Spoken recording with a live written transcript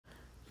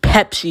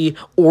Pepsi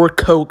or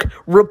Coke,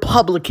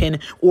 Republican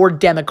or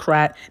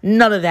Democrat,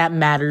 none of that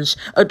matters.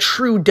 A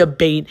true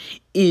debate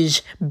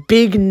is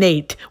Big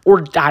Nate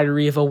or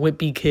Diary of a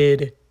Wimpy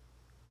Kid.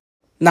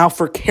 Now,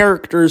 for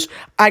characters,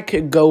 I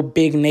could go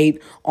Big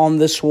Nate on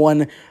this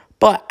one,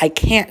 but I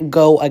can't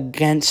go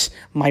against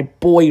my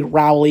boy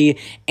Rowley,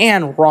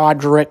 and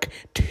Roderick,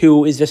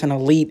 too, is just an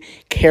elite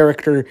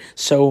character,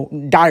 so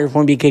Diary of a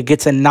Wimpy Kid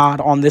gets a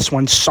nod on this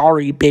one.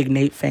 Sorry, Big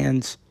Nate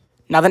fans.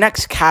 Now, the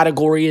next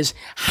category is,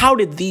 how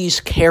did these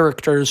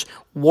characters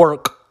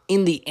work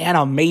in the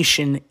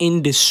animation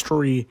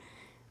industry?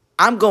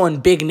 I'm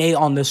going Big Nate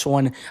on this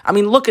one. I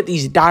mean, look at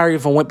these Diary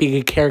of a Wimpy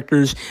Kid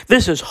characters.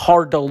 This is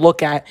hard to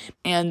look at.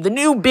 And the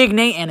new Big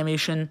Nate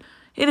animation,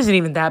 it isn't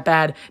even that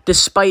bad,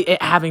 despite it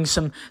having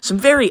some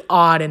very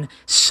odd and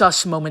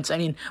sus moments. I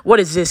mean, what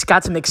is this?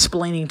 Got some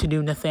explaining to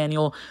do,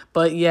 Nathaniel.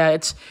 But yeah,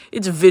 it's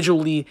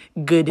visually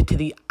good to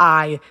the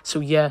eye. So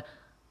yeah,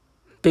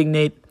 Big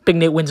Nate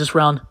wins this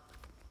round.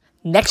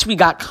 Next, we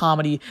got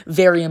comedy,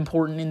 very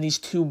important in these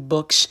two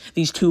books,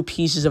 these two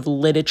pieces of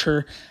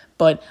literature.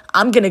 But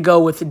I'm going to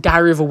go with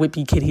Diary of a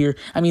Wimpy Kid here.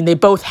 I mean, they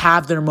both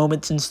have their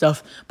moments and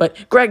stuff. But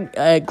Greg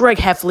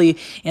Heffley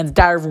and the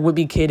Diary of a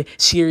Wimpy Kid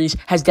series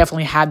has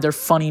definitely had their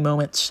funny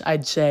moments,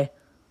 I'd say.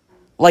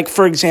 Like,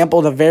 for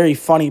example, the very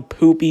funny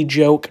poopy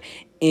joke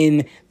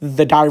in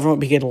the Diary of a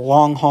Wimpy Kid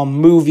long haul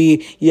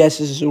movie. Yes,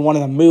 this is one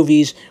of the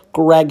movies.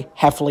 Greg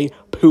Heffley,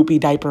 poopy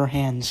diaper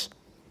hands.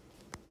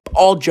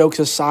 All jokes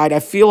aside,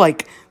 I feel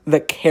like the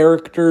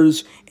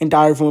characters in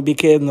Diary of a Wimpy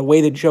Kid and the way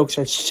the jokes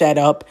are set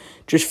up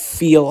just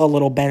feel a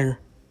little better.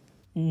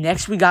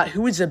 Next, we got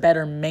who is a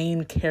better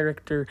main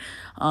character.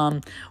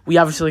 We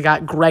obviously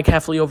got Greg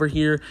Heffley over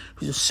here,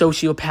 who's a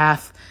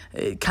sociopath,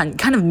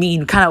 kind of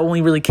mean, kind of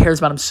only really cares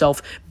about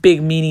himself.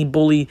 Big, meanie,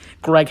 bully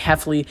Greg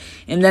Heffley.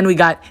 And then we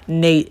got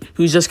Nate,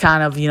 who's just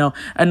kind of,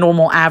 a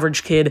normal,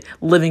 average kid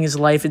living his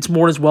life. It's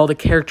more as well the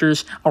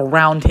characters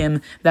around him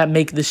that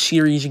make the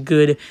series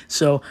good.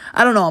 So,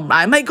 I don't know.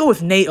 I might go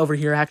with Nate over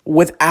here, actually.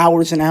 With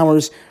hours and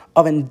hours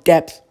of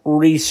in-depth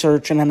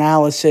research and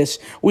analysis,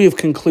 we have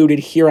concluded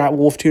here at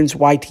Wolftoons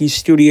YT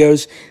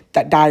Studios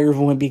that Diary of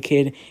a Wimpy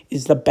Kid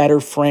is the better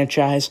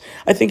franchise.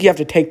 I think you have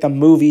to take the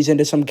movies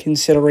into some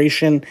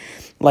consideration.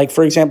 Like,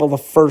 for example, the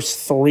first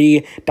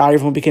 3 Diary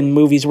of a Wimpy Kid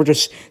movies were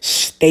just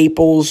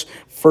staples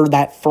for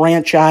that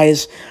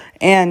franchise.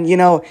 And,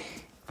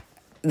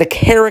 the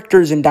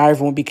characters in Diary of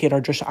a Wimpy Kid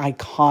are just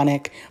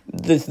iconic.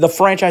 The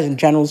franchise in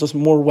general is just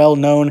more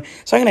well-known.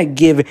 So I'm going to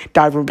give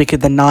Diary of a Wimpy Kid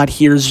the nod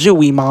here.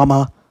 Zooey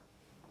Mama.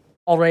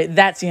 Alright,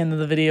 that's the end of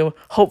the video.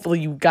 Hopefully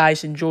you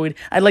guys enjoyed.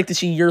 I'd like to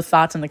see your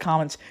thoughts in the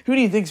comments. Who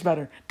do you think's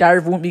better? Diary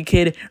of a Wimpy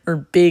Kid or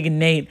Big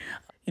Nate?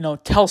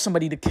 Tell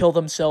somebody to kill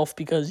themselves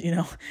because,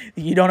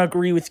 you don't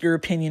agree with your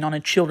opinion on a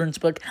children's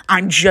book.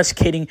 I'm just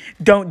kidding.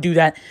 Don't do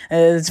that.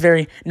 It's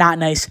very not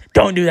nice.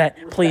 Don't do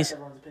that, please.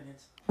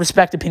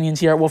 Respect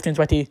opinions here at Wolftoons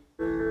YT.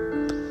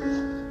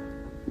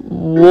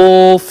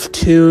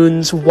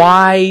 Wolftoons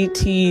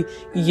YT.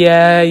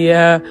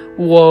 Yeah.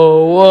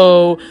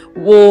 Whoa.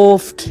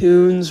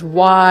 Wolftoons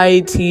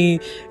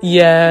YT.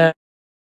 Yeah.